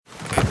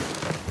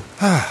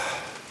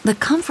The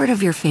comfort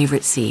of your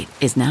favorite seat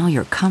is now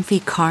your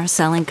comfy car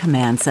selling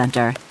command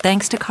center,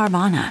 thanks to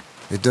Carvana.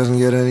 It doesn't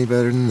get any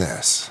better than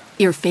this.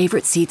 Your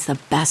favorite seat's the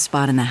best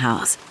spot in the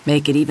house.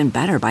 Make it even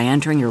better by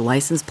entering your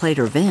license plate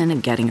or VIN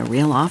and getting a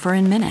real offer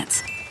in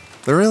minutes.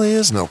 There really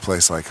is no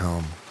place like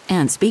home.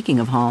 And speaking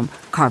of home,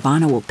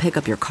 Carvana will pick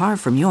up your car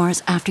from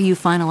yours after you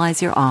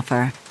finalize your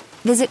offer.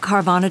 Visit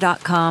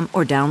Carvana.com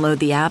or download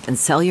the app and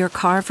sell your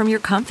car from your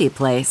comfy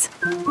place.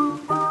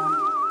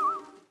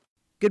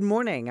 Good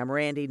morning. I'm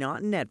Randy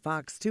Naughton at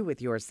Fox 2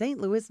 with your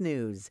St. Louis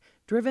news.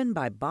 Driven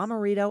by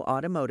Bomarito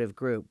Automotive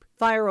Group.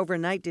 Fire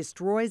overnight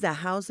destroys a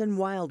house in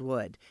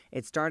Wildwood.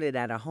 It started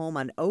at a home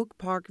on Oak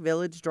Park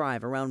Village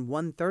Drive around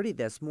 1:30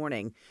 this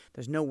morning.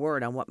 There's no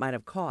word on what might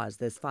have caused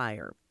this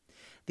fire.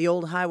 The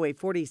old Highway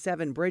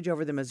 47 bridge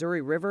over the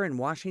Missouri River in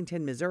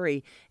Washington,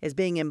 Missouri is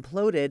being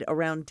imploded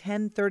around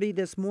 10:30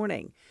 this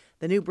morning.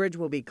 The new bridge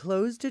will be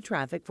closed to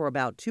traffic for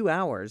about 2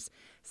 hours.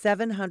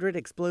 700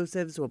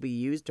 explosives will be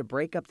used to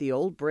break up the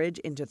old bridge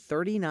into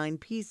 39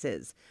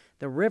 pieces.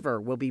 The river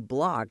will be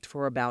blocked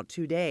for about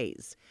 2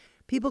 days.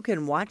 People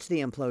can watch the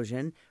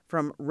implosion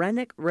from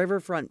Rennick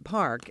Riverfront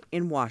Park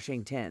in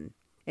Washington.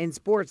 In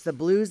sports, the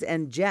Blues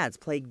and Jets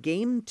play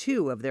Game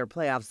 2 of their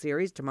playoff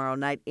series tomorrow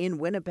night in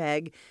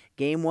Winnipeg.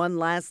 Game 1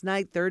 last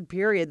night, third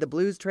period, the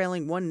Blues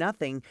trailing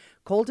 1-0.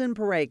 Colton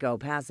Parayko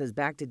passes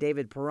back to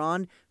David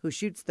Perron, who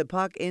shoots the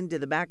puck into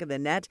the back of the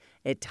net.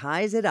 It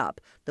ties it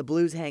up. The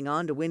Blues hang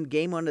on to win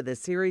Game 1 of the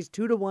series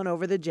 2-1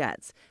 over the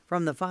Jets.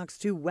 From the Fox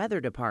 2 Weather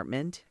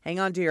Department, hang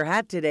on to your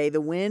hat today. The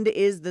wind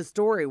is the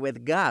story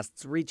with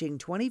gusts reaching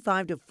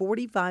 25 to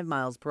 45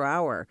 miles per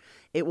hour.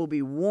 It will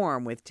be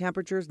warm with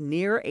temperatures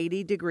near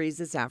 80 degrees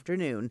this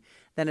afternoon.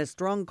 Then a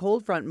strong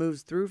cold front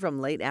moves through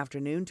from late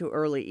afternoon to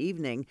early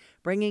evening,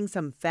 bringing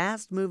some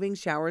fast-moving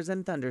showers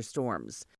and thunderstorms.